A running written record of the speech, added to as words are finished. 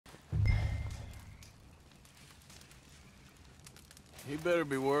He better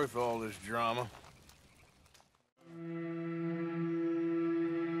be worth all this drama.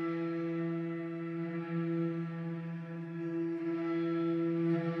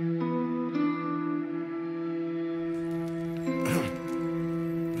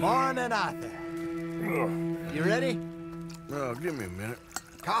 Morning, Arthur. You ready? Oh, give me a minute.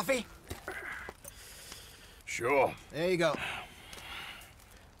 Coffee? Sure. There you go.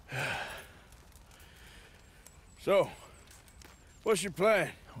 So, what's your plan?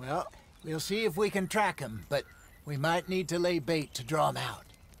 Well, we'll see if we can track him, but we might need to lay bait to draw him out.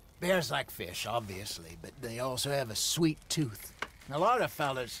 Bears like fish, obviously, but they also have a sweet tooth. A lot of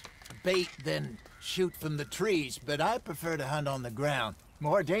fellas bait, then shoot from the trees, but I prefer to hunt on the ground.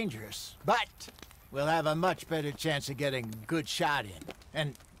 More dangerous, but we'll have a much better chance of getting a good shot in.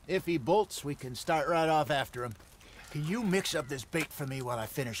 And if he bolts, we can start right off after him. Can you mix up this bait for me while I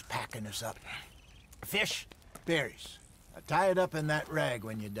finish packing this up? Fish, berries. Tie it up in that rag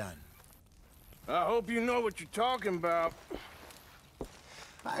when you're done. I hope you know what you're talking about.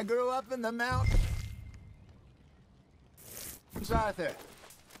 I grew up in the mountains, Arthur.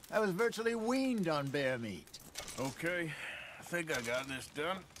 I was virtually weaned on bear meat. Okay, I think I got this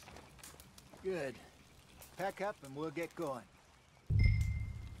done. Good. Pack up and we'll get going.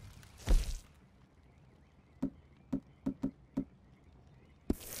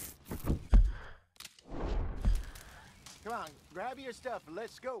 Come on, grab your stuff and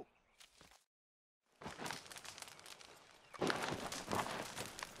let's go.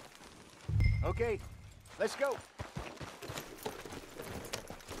 Okay, let's go.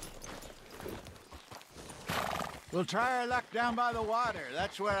 We'll try our luck down by the water.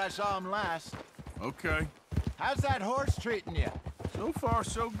 That's where I saw him last. Okay. How's that horse treating you? So far,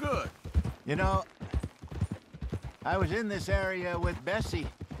 so good. You know, I was in this area with Bessie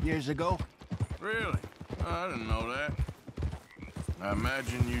years ago. Really? I didn't know that. I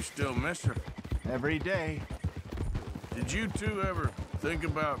imagine you still miss her. Every day. Did you two ever think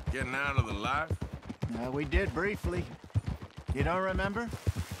about getting out of the life? We did briefly. You don't remember?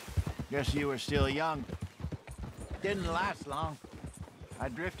 Guess you were still young. Didn't last long. I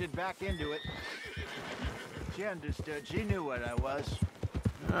drifted back into it. She understood. She knew what I was.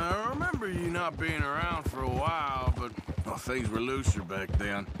 I remember you not being around for a while, but well, things were looser back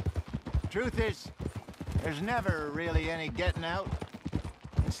then. Truth is, there's never really any getting out.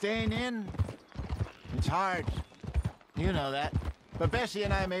 Staying in, it's hard. You know that. But Bessie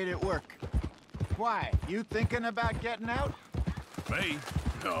and I made it work. Why? You thinking about getting out? Me?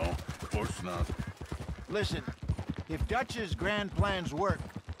 No, of course not. Listen, if Dutch's grand plans work,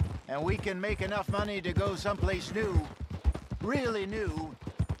 and we can make enough money to go someplace new, really new,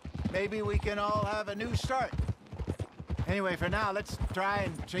 maybe we can all have a new start. Anyway, for now, let's try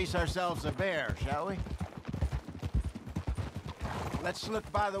and chase ourselves a bear, shall we? Let's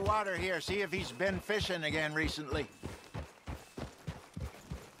look by the water here, see if he's been fishing again recently.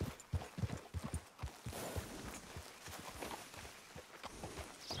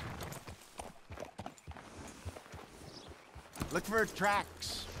 Look for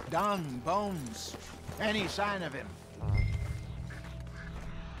tracks, dung, bones, any sign of him.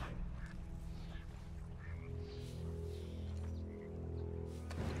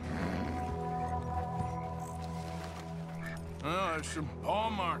 Well, there's some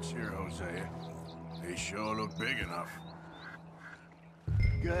paw marks here, Hosea. They sure look big enough.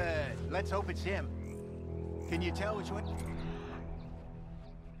 Good. Let's hope it's him. Can you tell which one?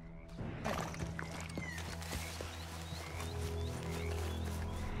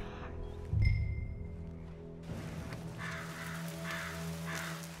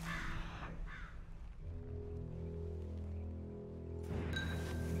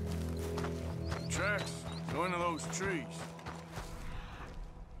 Tracks go into those trees.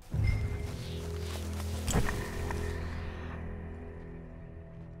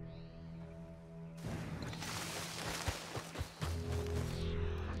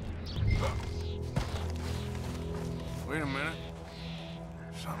 Wait a minute.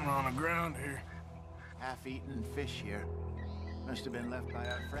 Something on the ground here. Half-eaten fish here. Must have been left by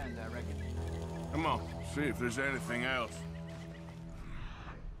our friend, I reckon. Come on, see if there's anything else.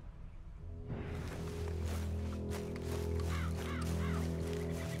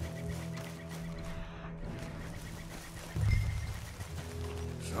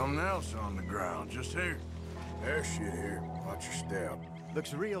 Something else on the ground, just here. There's shit here. Watch your step.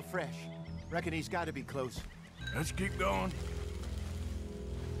 Looks real fresh. Reckon he's got to be close. Let's keep going.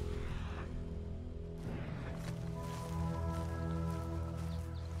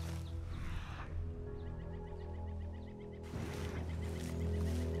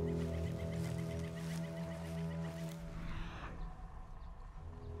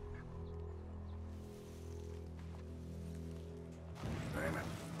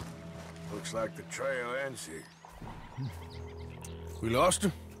 Looks like the trail ends here. We lost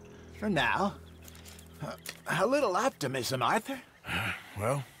him? For now. A little optimism, Arthur.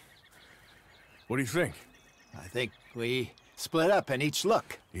 Well, what do you think? I think we split up and each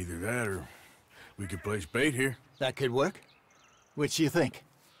look. Either that or we could place bait here. That could work. Which you think?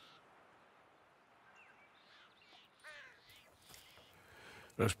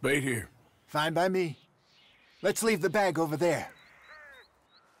 Let's bait here. Fine by me. Let's leave the bag over there.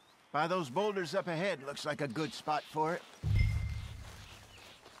 By those boulders up ahead, looks like a good spot for it.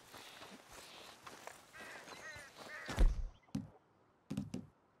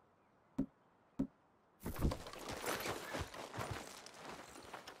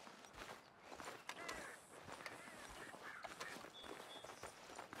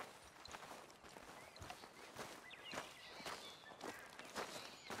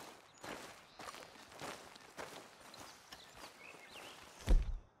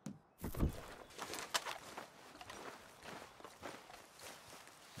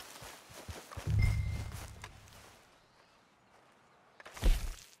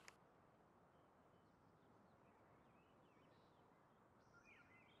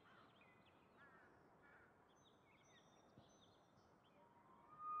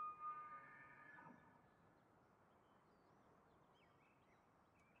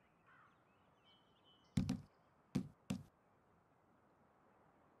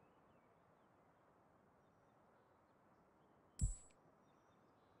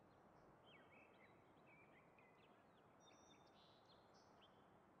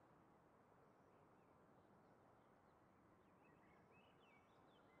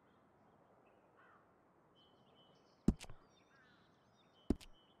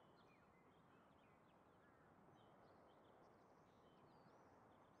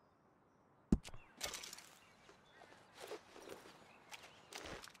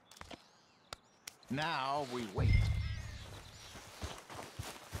 Now we wait.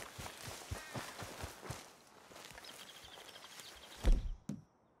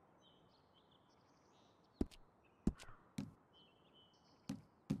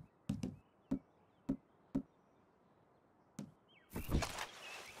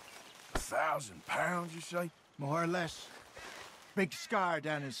 £1,000, you say? More or less. Big scar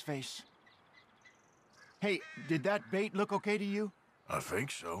down his face. Hey, did that bait look okay to you? I think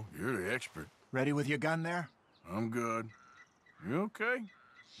so. You're the expert. Ready with your gun there? I'm good. You okay?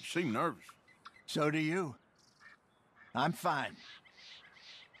 You seem nervous. So do you. I'm fine.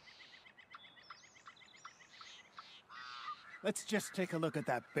 Let's just take a look at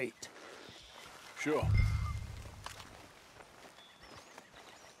that bait. Sure.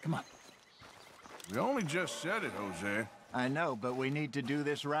 Come on. We only just said it, Jose. I know, but we need to do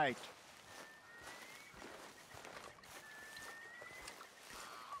this right.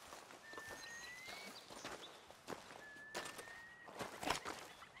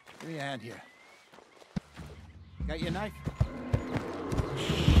 Give me a hand here. Got your knife?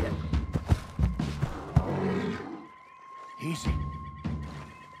 Shit. Easy.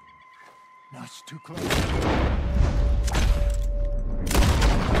 No, it's too close.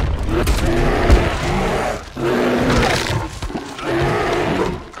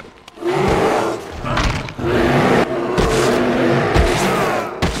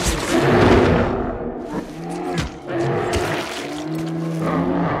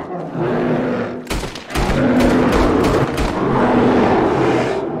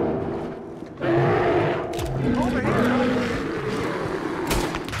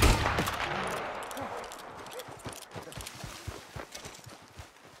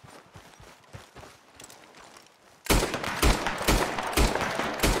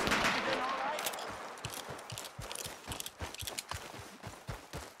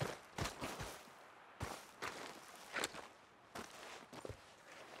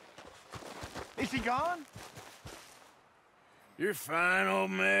 Is he gone? You're fine,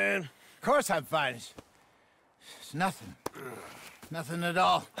 old man. Of course I'm fine. It's nothing. Nothing at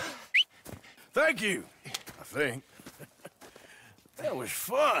all. Thank you, I think. That was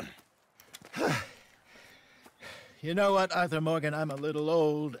fun. You know what, Arthur Morgan? I'm a little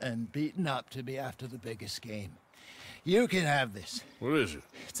old and beaten up to be after the biggest game. You can have this. What is it?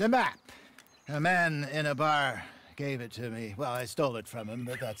 It's a map. A man in a bar gave it to me. Well, I stole it from him,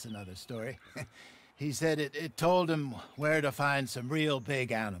 but that's another story. He said it told him where to find some real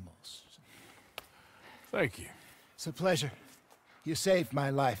big animals. Thank you. It's a pleasure. You saved my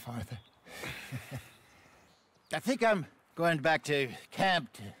life, Arthur. I think I'm going back to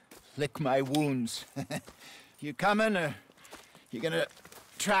camp to lick my wounds. You coming, or you gonna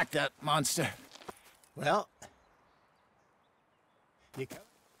track that monster? Well, you coming?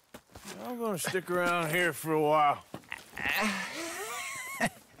 I'm gonna stick around here for a while.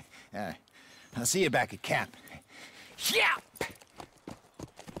 I'll see you back at camp. Yeah!